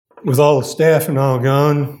With all the staff and all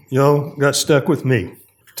gone, y'all got stuck with me.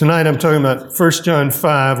 Tonight I'm talking about 1 John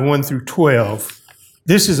 5, 1 through 12.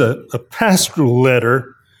 This is a pastoral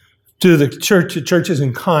letter to the churches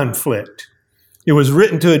in conflict. It was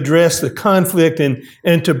written to address the conflict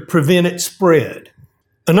and to prevent its spread.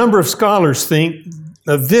 A number of scholars think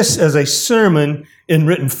of this as a sermon in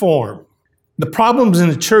written form. The problems in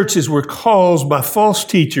the churches were caused by false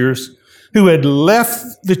teachers who had left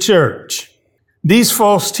the church. These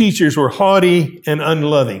false teachers were haughty and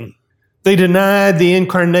unloving. They denied the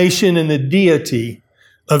incarnation and the deity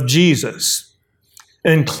of Jesus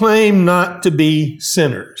and claimed not to be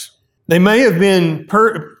sinners. They may have been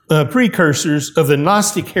precursors of the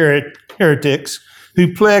Gnostic heretics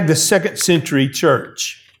who plagued the second century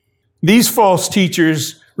church. These false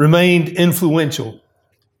teachers remained influential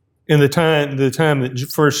in the time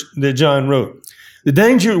that John wrote. The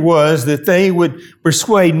danger was that they would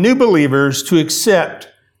persuade new believers to accept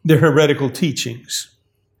their heretical teachings.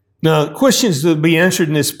 Now, questions that will be answered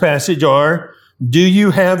in this passage are, do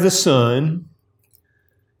you have the Son?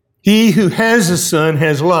 He who has the Son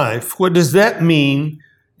has life. What does that mean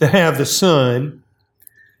to have the Son?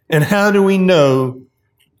 And how do we know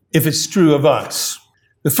if it's true of us?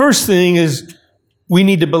 The first thing is we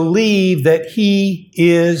need to believe that He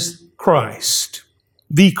is Christ,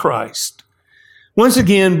 the Christ. Once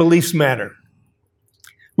again, beliefs matter.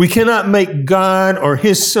 We cannot make God or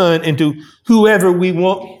His Son into whoever we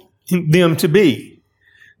want them to be.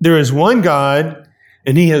 There is one God,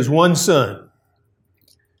 and He has one Son.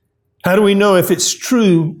 How do we know if it's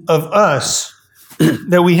true of us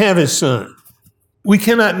that we have His Son? We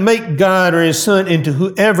cannot make God or His Son into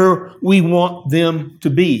whoever we want them to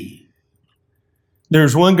be.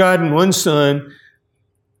 There's one God and one Son.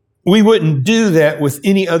 We wouldn't do that with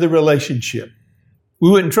any other relationship. We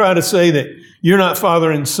wouldn't try to say that you're not father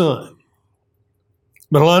and son.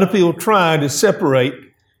 But a lot of people try to separate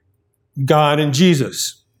God and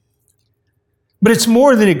Jesus. But it's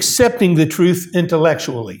more than accepting the truth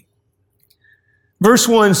intellectually. Verse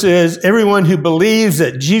 1 says, everyone who believes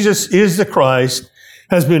that Jesus is the Christ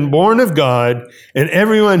has been born of God, and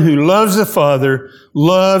everyone who loves the Father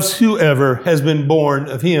loves whoever has been born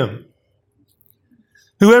of Him.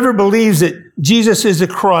 Whoever believes that Jesus is the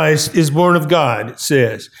Christ is born of God, it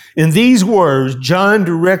says. In these words, John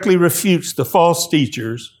directly refutes the false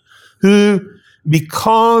teachers who,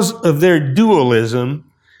 because of their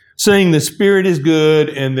dualism, saying the Spirit is good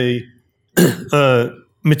and the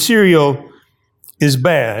material is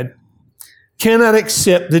bad, cannot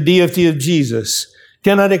accept the deity of Jesus,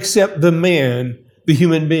 cannot accept the man, the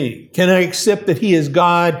human being, cannot accept that He is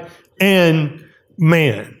God and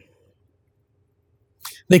man.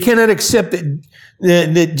 They cannot accept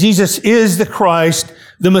that Jesus is the Christ,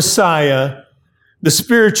 the Messiah, the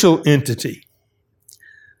spiritual entity.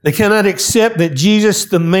 They cannot accept that Jesus,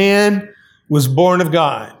 the man, was born of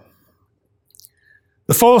God.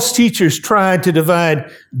 The false teachers tried to divide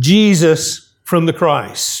Jesus from the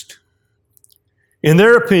Christ. In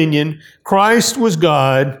their opinion, Christ was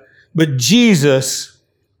God, but Jesus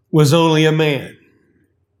was only a man.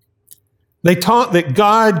 They taught that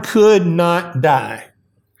God could not die.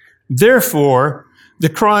 Therefore, the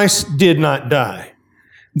Christ did not die.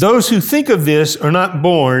 Those who think of this are not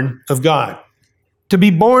born of God. To be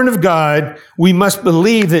born of God, we must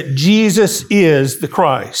believe that Jesus is the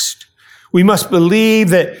Christ. We must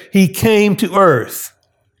believe that He came to earth.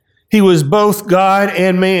 He was both God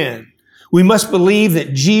and man. We must believe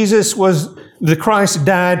that Jesus was the Christ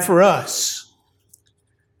died for us.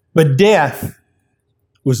 But death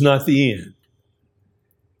was not the end.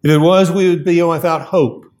 If it was, we would be without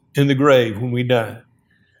hope in the grave when we die.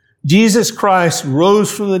 Jesus Christ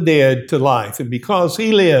rose from the dead to life, and because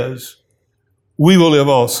He lives, we will live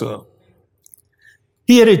also.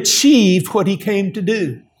 He had achieved what He came to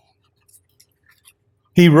do.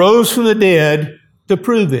 He rose from the dead to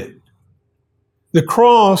prove it. The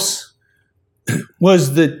cross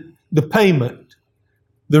was the payment.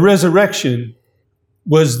 The resurrection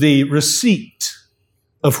was the receipt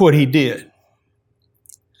of what He did.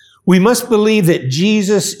 We must believe that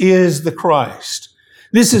Jesus is the Christ.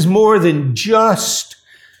 This is more than just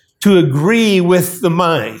to agree with the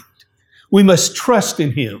mind. We must trust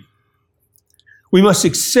in Him. We must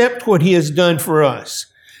accept what He has done for us.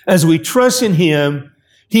 As we trust in Him,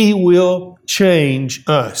 He will change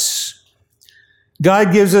us.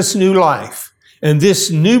 God gives us new life, and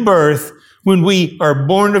this new birth, when we are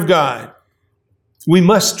born of God, we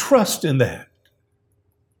must trust in that.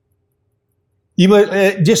 You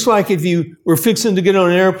must, just like if you were fixing to get on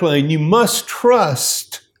an airplane, you must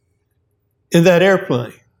trust in that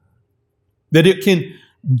airplane, that it can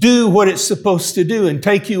do what it's supposed to do and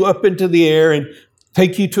take you up into the air and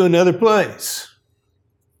take you to another place.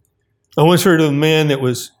 I once heard of a man that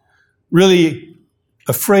was really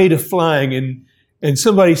afraid of flying, and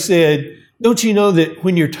somebody said, "Don't you know that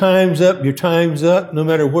when your time's up, no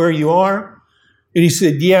matter where you are?" And he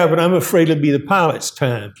said, "Yeah, but I'm afraid it'll be the pilot's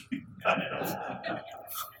time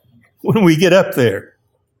when we get up there."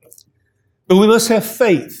 But we must have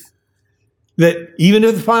faith that even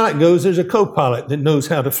if the pilot goes, there's a co-pilot that knows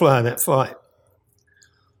how to fly that flight.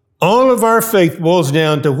 All of our faith boils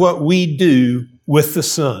down to what we do with the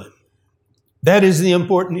Son. That is the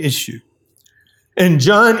important issue. And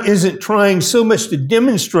John isn't trying so much to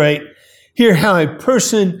demonstrate here how a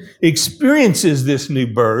person experiences this new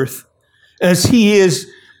birth as he is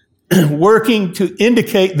working to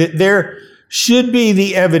indicate that there should be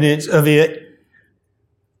the evidence of it,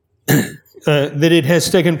 that it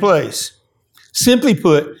has taken place. Simply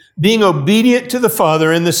put, being obedient to the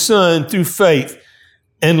Father and the Son through faith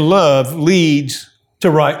and love leads to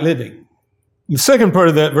right living. The second part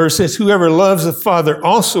of that verse says, "Whoever loves the Father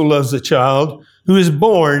also loves the child who is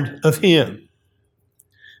born of him."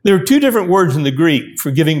 There are two different words in the Greek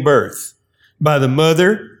for giving birth, by the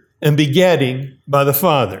mother and begetting by the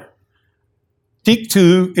father.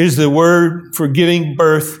 Tiktu is the word for giving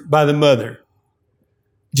birth by the mother.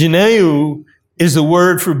 Geneu is the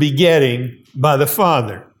word for begetting by the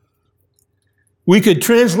father. We could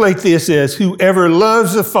translate this as, whoever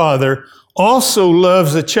loves the Father also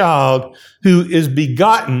loves the child who is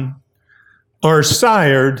begotten or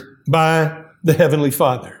sired by the Heavenly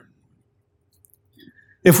Father.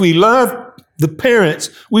 If we love the parents,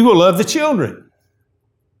 we will love the children.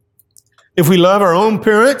 If we love our own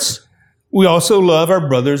parents, we also love our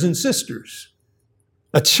brothers and sisters.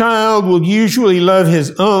 A child will usually love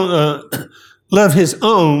his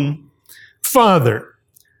own father.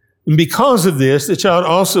 And because of this, the child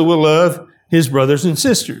also will love his brothers and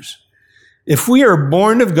sisters. If we are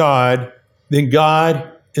born of God, then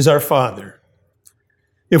God is our Father.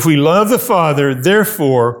 If we love the Father,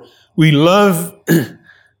 therefore, we love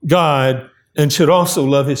God and should also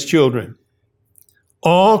love his children.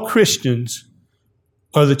 All Christians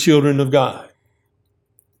are the children of God.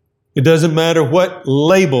 It doesn't matter what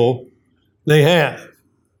label they have.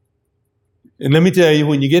 And let me tell you,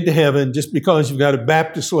 when you get to heaven, just because you've got a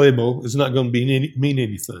Baptist label is not going to mean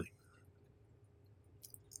anything.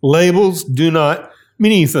 Labels do not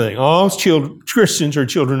mean anything. All Christians are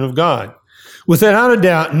children of God. Without a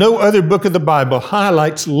doubt, no other book of the Bible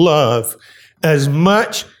highlights love as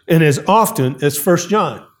much and as often as 1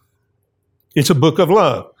 John. It's a book of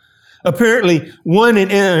love. Apparently, one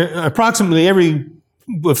in approximately every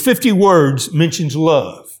 50 words mentions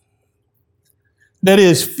love. That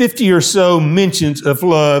is 50 or so mentions of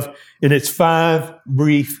love in its 5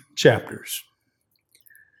 brief chapters.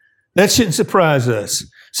 That shouldn't surprise us,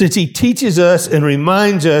 since he teaches us and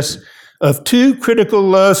reminds us of 2 critical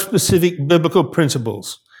love-specific biblical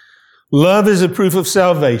principles. Love is a proof of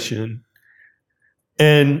salvation,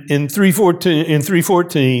 and in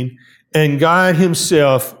 3:14, and God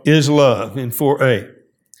himself is love in 4:8.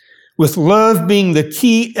 With love being the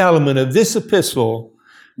key element of this epistle,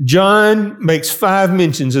 John makes 5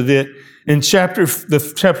 mentions of it in chapter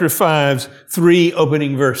 5's 3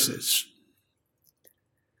 opening verses.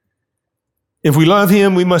 If we love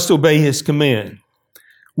him, we must obey his command.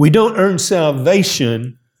 We don't earn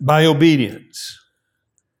salvation by obedience.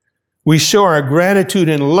 We show our gratitude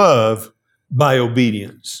and love by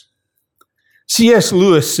obedience. C.S.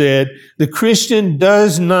 Lewis said, "The Christian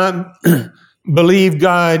does not believe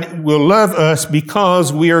God will love us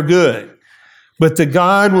because we are good, but that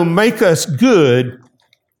God will make us good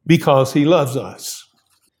because he loves us."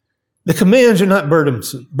 The commands are not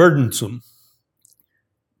burdensome.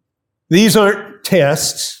 These aren't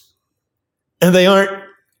tests, and they aren't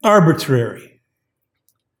arbitrary.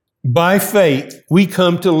 By faith, we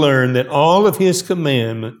come to learn that all of his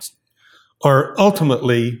commandments are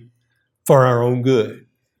ultimately for our own good.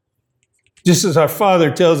 Just as our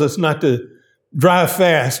Father tells us not to drive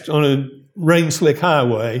fast on a rain-slick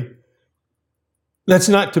highway, that's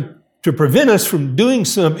not to prevent us from doing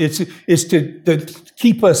something, it's to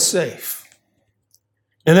keep us safe.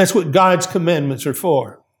 And that's what God's commandments are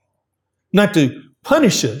for. Not to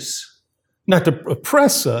punish us, not to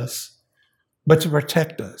oppress us, but to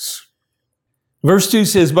protect us. Verse 2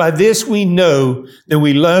 says, "By this we know that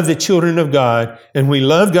we love the children of God, and we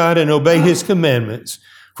love God and obey his commandments.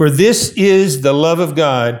 For this is the love of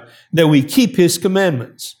God, that we keep his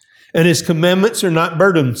commandments. And his commandments are not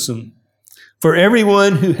burdensome. For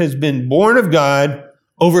everyone who has been born of God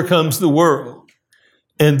overcomes the world.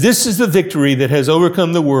 And this is the victory that has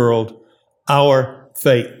overcome the world, our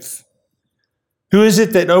faith. Who is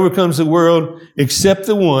it that overcomes the world except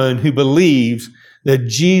the one who believes that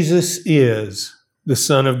Jesus is the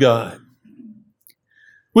Son of God?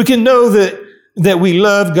 We can know that we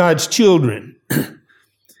love God's children,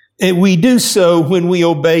 and we do so when we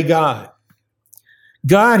obey God.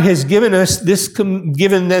 God has given us this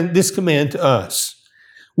command to us.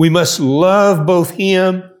 We must love both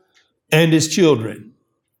Him and His children.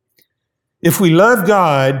 If we love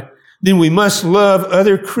God, then we must love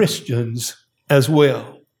other Christians as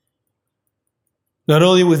well. Not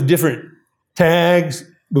only with different tags,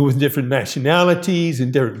 but with different nationalities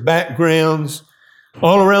and different backgrounds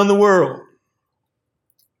all around the world.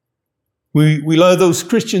 We love those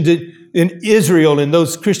Christians in Israel and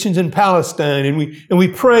those Christians in Palestine, and we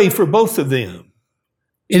pray for both of them.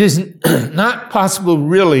 It is not possible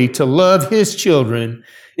really to love His children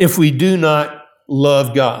if we do not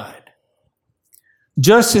love God.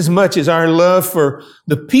 Just as much as our love for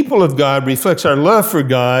the people of God reflects our love for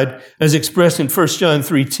God, as expressed in 1 John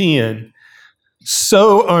 3:10,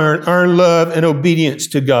 so our love and obedience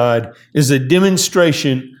to God is a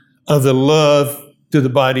demonstration of the love to the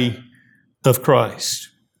body of Christ.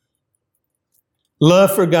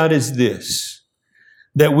 Love for God is this,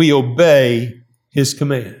 that we obey His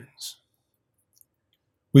commands.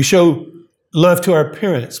 We show love to our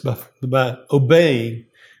parents by obeying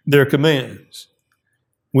their commands.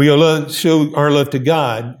 We show our love to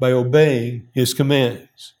God by obeying His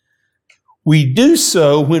commands. We do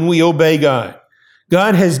so when we obey God.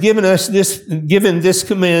 God has given this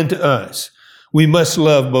command to us. We must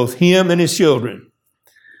love both Him and His children.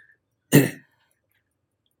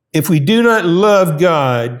 If we do not love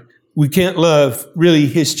God, we can't love really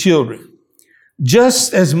His children.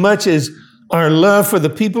 Just as much as our love for the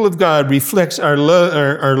people of God reflects our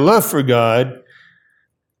love for God,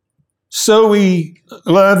 so we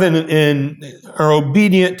love and are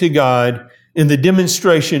obedient to God in the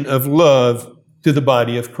demonstration of love to the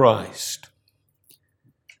body of Christ.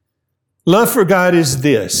 Love for God is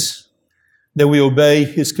this, that we obey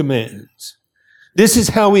His commands. This is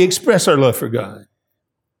how we express our love for God.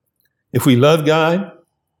 If we love God,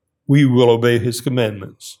 we will obey His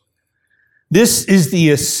commandments. This is the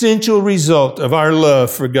essential result of our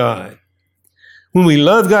love for God. When we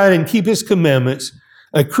love God and keep His commandments,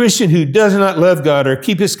 a Christian who does not love God or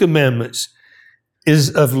keep His commandments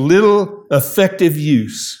is of little effective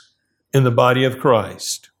use in the body of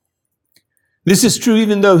Christ. This is true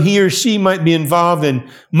even though he or she might be involved in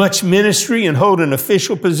much ministry and hold an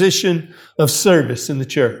official position of service in the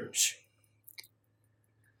church.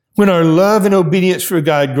 When our love and obedience for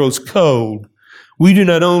God grows cold, we do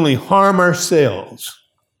not only harm ourselves,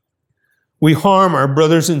 we harm our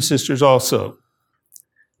brothers and sisters also.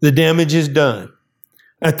 The damage is done,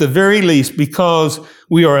 at the very least, because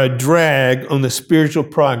we are a drag on the spiritual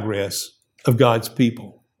progress of God's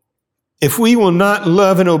people. If we will not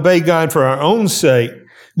love and obey God for our own sake,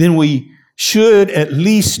 then we should at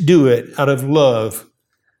least do it out of love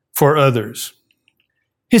for others.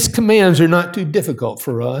 His commands are not too difficult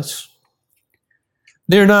for us.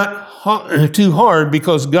 They're not too hard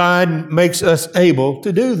because God makes us able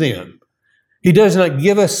to do them. He does not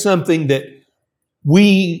give us something that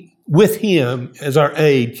we, with Him as our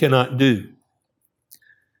aid, cannot do.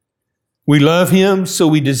 We love Him, so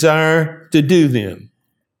we desire to do them.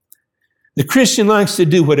 The Christian likes to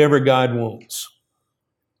do whatever God wants.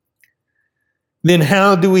 Then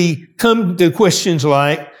how do we come to questions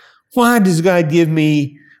like, why does God give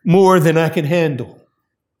me more than I can handle?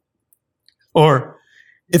 Or,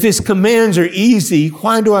 if His commands are easy,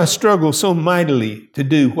 why do I struggle so mightily to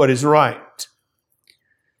do what is right?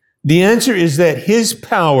 The answer is that His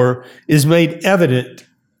power is made evident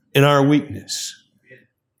in our weakness.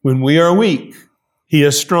 When we are weak, He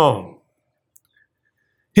is strong.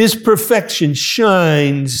 His perfection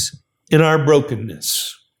shines in our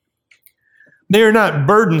brokenness. They are not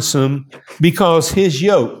burdensome because His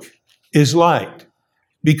yoke is light,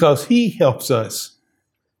 because He helps us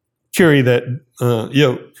carry that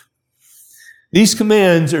yoke. These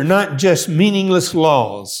commands are not just meaningless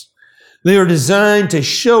laws. They are designed to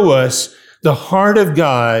show us the heart of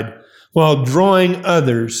God while drawing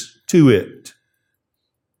others to it.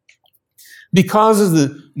 Because of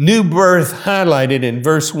the new birth highlighted in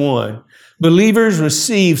verse 1, believers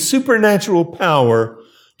receive supernatural power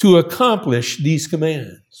to accomplish these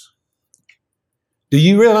commands. Do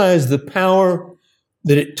you realize the power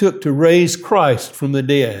that it took to raise Christ from the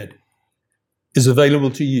dead is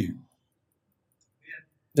available to you?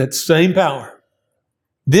 That same power.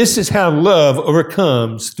 This is how love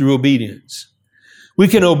overcomes through obedience. We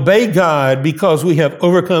can obey God because we have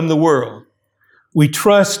overcome the world. We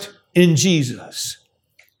trust in Jesus.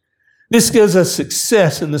 This gives us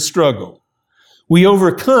success in the struggle. We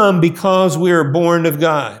overcome because we are born of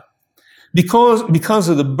God. Because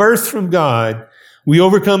of the birth from God, we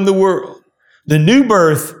overcome the world. The new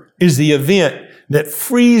birth is the event that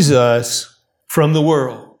frees us from the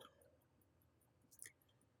world.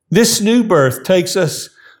 This new birth takes us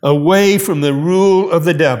away from the rule of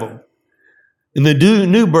the devil. And the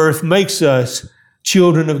new birth makes us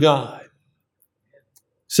children of God.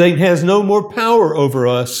 Satan has no more power over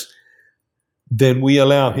us than we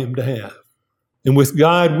allow him to have. And with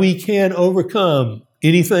God, we can overcome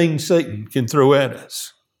anything Satan can throw at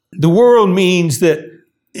us. The world means that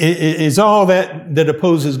it is all that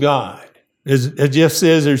opposes God. As Jeff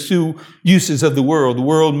says, there's two uses of the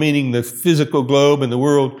world meaning the physical globe and the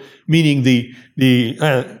world meaning the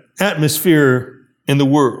atmosphere in the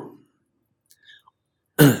world.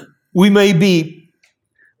 We may be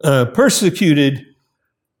persecuted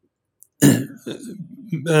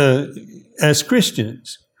as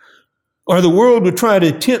Christians, or the world would try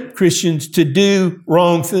to tempt Christians to do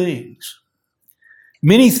wrong things.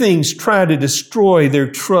 Many things try to destroy their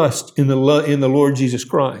trust in the Lord Jesus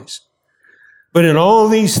Christ. But in all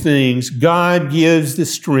these things, God gives the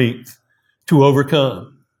strength to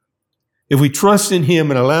overcome. If we trust in Him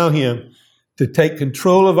and allow Him to take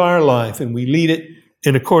control of our life and we lead it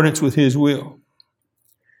in accordance with His will.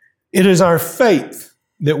 It is our faith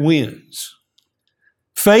that wins.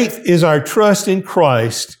 Faith is our trust in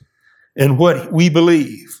Christ and what we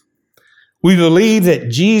believe. We believe that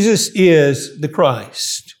Jesus is the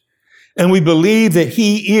Christ, and we believe that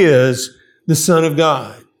He is the Son of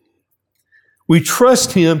God. We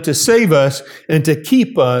trust Him to save us and to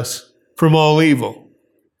keep us from all evil.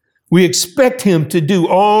 We expect Him to do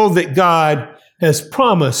all that God has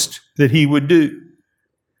promised that He would do.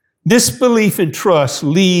 This belief and trust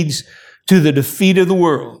leads to the defeat of the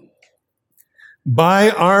world.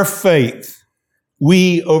 By our faith,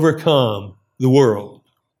 we overcome the world.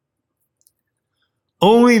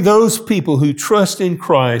 Only those people who trust in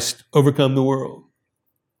Christ overcome the world.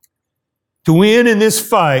 To win in this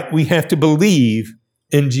fight, we have to believe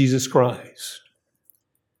in Jesus Christ.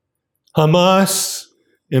 Hamas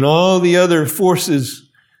and all the other forces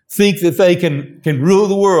think that they can rule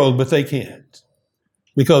the world, but they can't.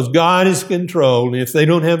 Because God is controlled, and if they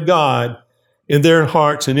don't have God in their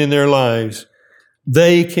hearts and in their lives,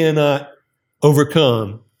 they cannot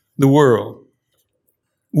overcome the world.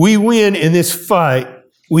 We win in this fight.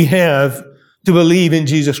 We have to believe in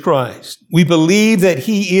Jesus Christ. We believe that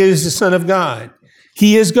He is the Son of God.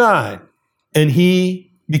 He is God, and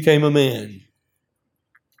He became a man.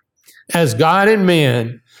 As God and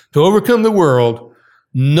man, to overcome the world,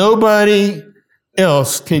 nobody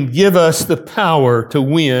else can give us the power to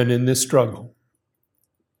win in this struggle.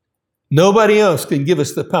 Nobody else can give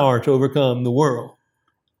us the power to overcome the world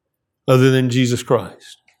other than Jesus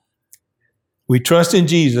Christ. We trust in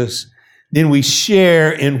Jesus, then we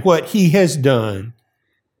share in what He has done,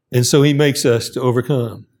 and so He makes us to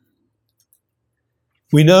overcome.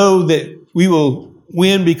 We know that we will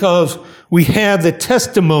win because we have the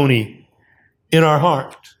testimony in our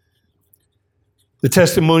heart. The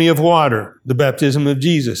testimony of water, the baptism of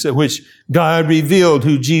Jesus, at which God revealed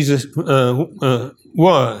who Jesus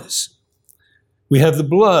was. We have the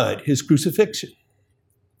blood, His crucifixion.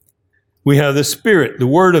 We have the Spirit, the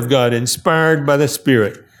Word of God, inspired by the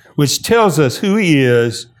Spirit, which tells us who He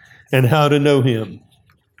is and how to know Him.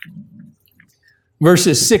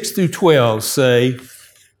 Verses 6 through 12 say,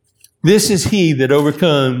 "This is He that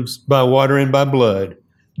overcomes by water and by blood,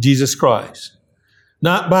 Jesus Christ.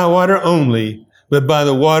 Not by water only, but by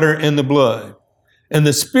the water and the blood. And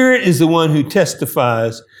the Spirit is the one who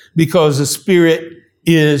testifies, because the Spirit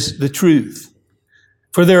is the truth.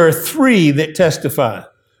 For there are three that testify,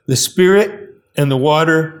 the Spirit and the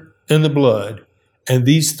water and the blood, and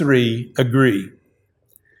these three agree.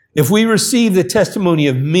 If we receive the testimony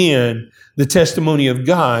of men, the testimony of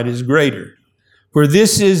God is greater. For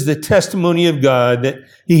this is the testimony of God that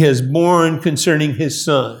He has borne concerning His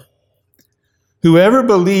Son. Whoever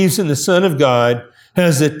believes in the Son of God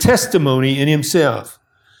has a testimony in himself.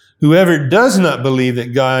 Whoever does not believe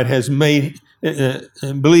that God has made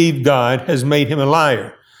God has made him a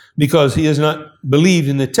liar, because he has not believed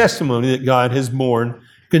in the testimony that God has borne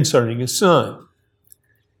concerning His Son.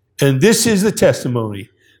 And this is the testimony,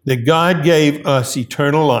 that God gave us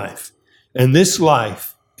eternal life, and this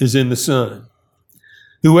life is in the Son.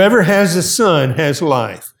 Whoever has the Son has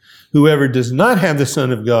life. Whoever does not have the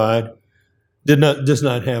Son of God does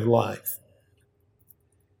not have life."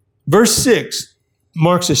 Verse 6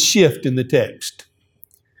 marks a shift in the text.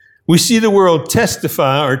 We see the word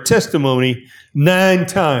testify or testimony 9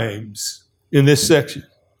 times in this section.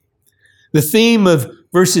 The theme of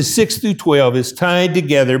verses 6 through 12 is tied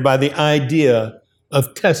together by the idea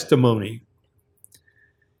of testimony.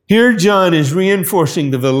 Here, John is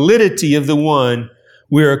reinforcing the validity of the one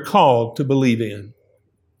we are called to believe in.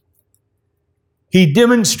 He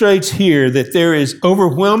demonstrates here that there is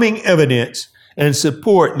overwhelming evidence and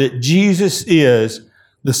support that Jesus is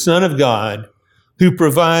the Son of God who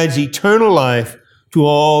provides eternal life to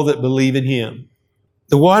all that believe in him.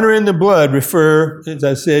 The water and the blood refer, as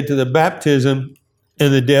I said, to the baptism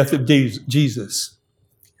and the death of Jesus.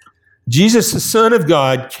 Jesus, the Son of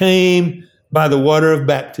God, came by the water of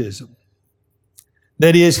baptism.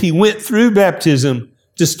 That is, he went through baptism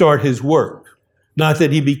to start his work. Not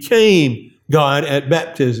that he became God at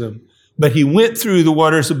baptism, but he went through the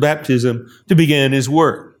waters of baptism to begin his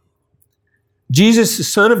work. Jesus, the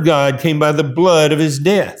Son of God, came by the blood of his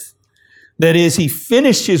death. That is, he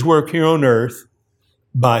finished his work here on earth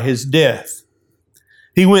by his death.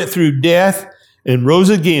 He went through death and rose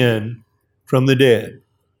again from the dead.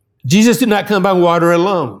 Jesus did not come by water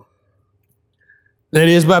alone. That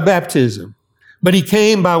is, by baptism. But he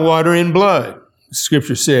came by water and blood,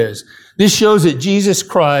 Scripture says. This shows that Jesus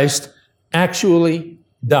Christ actually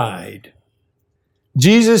died.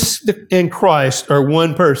 Jesus and Christ are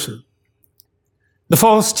one person. The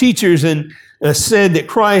false teachers said that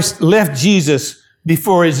Christ left Jesus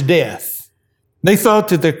before his death. They thought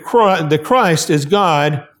that the Christ as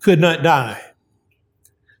God could not die.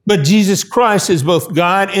 But Jesus Christ is both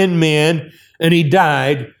God and man, and he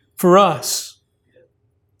died for us.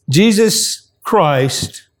 Jesus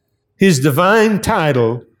Christ, his divine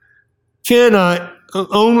title, came not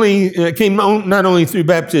only through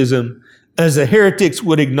baptism, as the heretics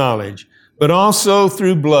would acknowledge, but also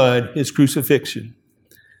through blood, his crucifixion,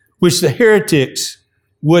 which the heretics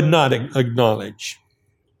would not acknowledge.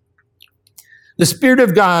 The Spirit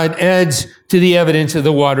of God adds to the evidence of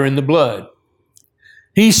the water and the blood.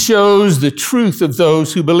 He shows the truth of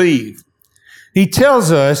those who believe. He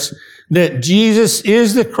tells us that Jesus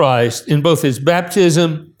is the Christ in both his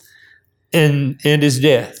baptism and his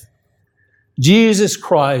death. Jesus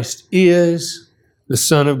Christ is the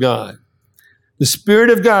Son of God. The Spirit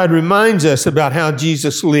of God reminds us about how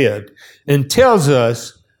Jesus lived and tells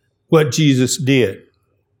us what Jesus did.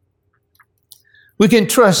 We can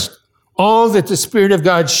trust all that the Spirit of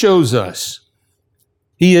God shows us.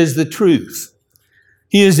 He is the truth.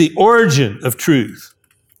 He is the origin of truth.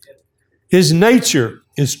 His nature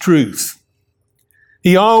is truth.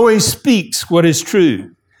 He always speaks what is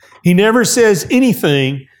true. He never says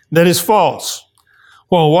anything that is false.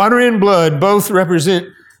 While water and blood both represent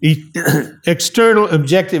external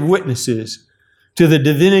objective witnesses to the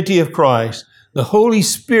divinity of Christ, the Holy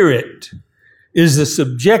Spirit is the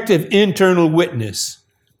subjective internal witness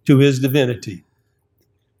to his divinity.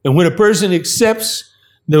 And when a person accepts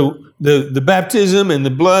the baptism and the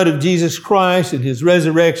blood of Jesus Christ and his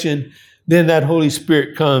resurrection, then that Holy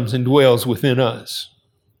Spirit comes and dwells within us.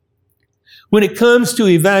 When it comes to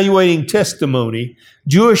evaluating testimony,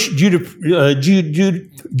 Jewish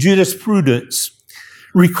jurisprudence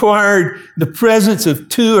required the presence of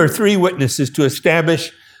 2 or 3 witnesses to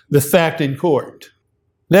establish the fact in court.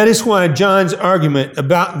 That is why John's argument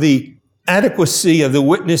about the adequacy of the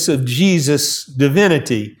witness of Jesus'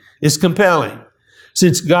 divinity is compelling,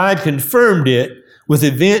 since God confirmed it with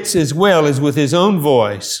events as well as with his own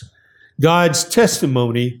voice. God's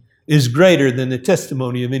testimony is greater than the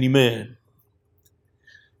testimony of any man.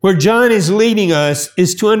 Where John is leading us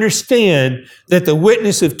is to understand that the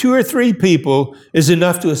witness of 2 or 3 people is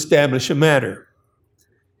enough to establish a matter.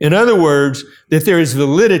 In other words, that there is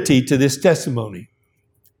validity to this testimony.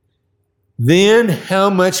 Then how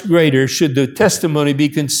much greater should the testimony be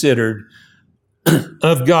considered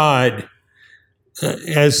of God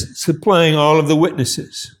as supplying all of the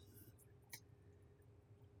witnesses?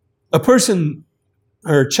 A person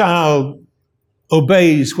or a child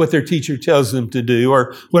obeys what their teacher tells them to do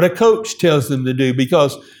or what a coach tells them to do,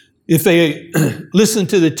 because if they listen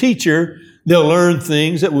to the teacher, they'll learn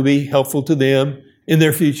things that will be helpful to them in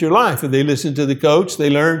their future life. If they listen to the coach, they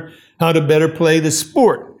learn how to better play the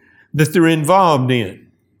sport that they're involved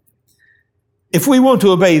in. If we want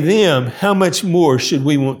to obey them, how much more should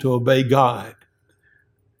we want to obey God,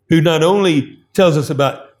 who not only tells us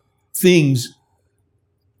about things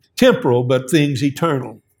temporal, but things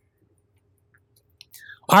eternal?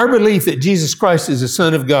 Our belief that Jesus Christ is the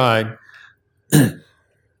Son of God,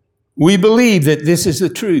 we believe that this is the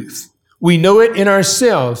truth. We know it in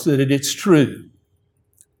ourselves that it's true.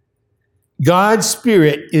 God's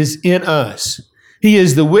Spirit is in us. He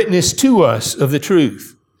is the witness to us of the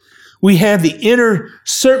truth. We have the inner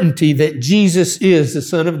certainty that Jesus is the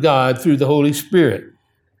Son of God through the Holy Spirit.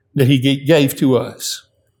 that he gave to us.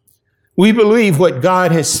 We believe what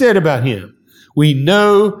God has said about him. We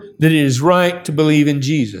know that it is right to believe in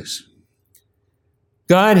Jesus.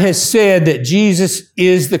 God has said that Jesus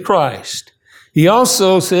is the Christ. He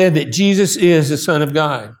also said that Jesus is the Son of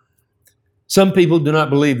God. Some people do not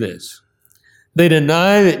believe this. They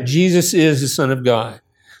deny that Jesus is the Son of God.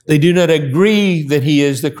 They do not agree that he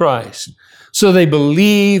is the Christ. So they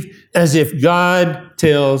believe as if God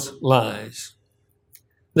tells lies.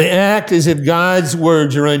 They act as if God's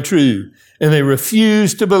words are untrue, and they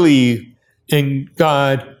refuse to believe in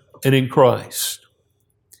God and in Christ.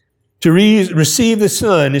 To receive the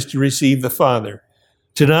Son is to receive the Father.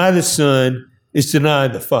 To deny the Son is to deny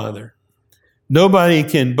the Father. Nobody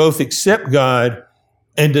can both accept God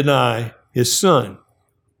and deny his Son.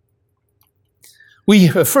 We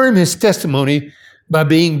affirm his testimony by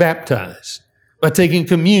being baptized, by taking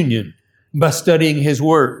communion, by studying his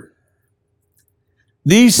word.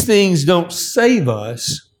 These things don't save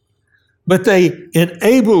us, but they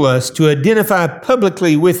enable us to identify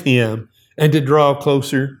publicly with him and to draw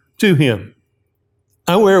closer to him.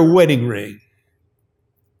 I wear a wedding ring,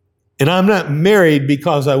 and I'm not married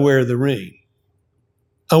because I wear the ring.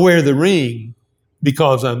 I wear the ring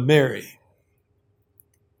because I'm married.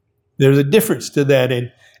 There's a difference to that,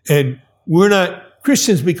 and we're not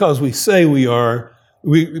Christians because we say we are.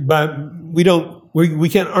 We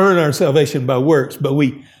can't earn our salvation by works, but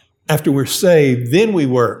after we're saved, then we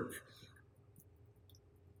work.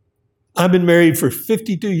 I've been married for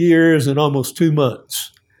 52 years and almost 2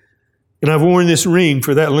 months. And I've worn this ring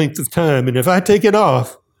for that length of time. And if I take it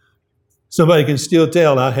off, somebody can still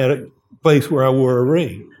tell I had a place where I wore a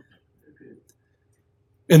ring.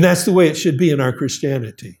 And that's the way it should be in our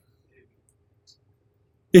Christianity.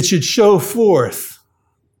 It should show forth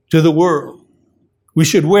to the world. We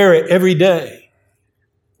should wear it every day.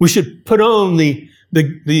 We should put on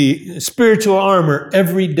the spiritual armor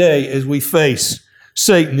every day as we face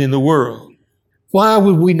Satan in the world. Why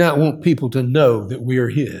would we not want people to know that we are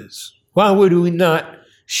his? Why would we not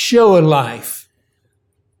show a life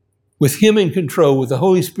with him in control, with the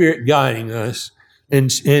Holy Spirit guiding us,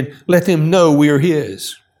 and let them know we are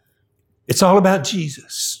his? It's all about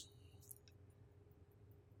Jesus.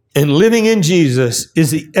 And living in Jesus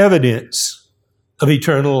is the evidence of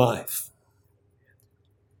eternal life.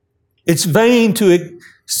 It's vain to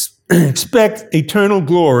expect eternal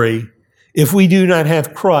glory if we do not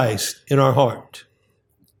have Christ in our heart.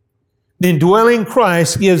 The indwelling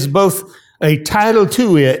Christ gives both a title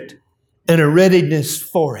to it and a readiness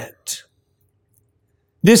for it.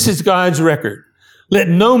 This is God's record. Let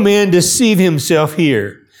no man deceive himself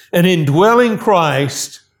here. An indwelling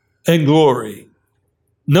Christ and glory.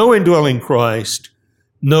 No indwelling Christ,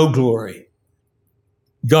 no glory.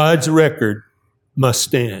 God's record must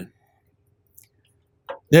stand.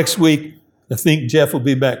 Next week, I think Jeff will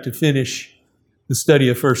be back to finish the study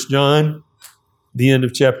of 1 John, the end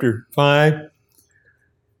of chapter 5.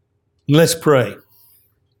 Let's pray.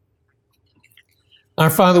 Our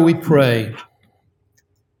Father, we pray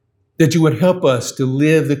that you would help us to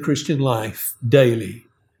live the Christian life daily,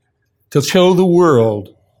 to show the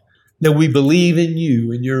world that we believe in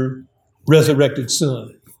you and your resurrected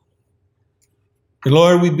Son. And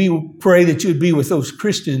Lord, we pray that you would be with those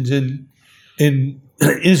Christians in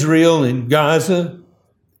Israel and Gaza,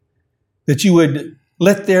 that you would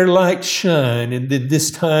let their light shine in this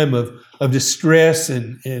time of distress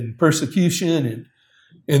and persecution,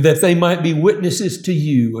 and that they might be witnesses to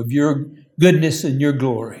you of your goodness and your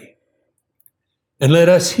glory. And let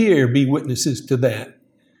us here be witnesses to that,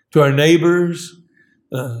 to our neighbors,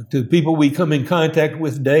 to the people we come in contact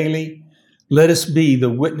with daily. Let us be the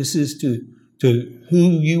witnesses to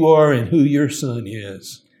who you are and who your Son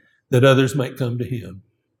is, that others might come to him.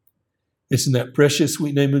 It's in that precious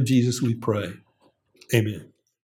sweet name of Jesus we pray. Amen.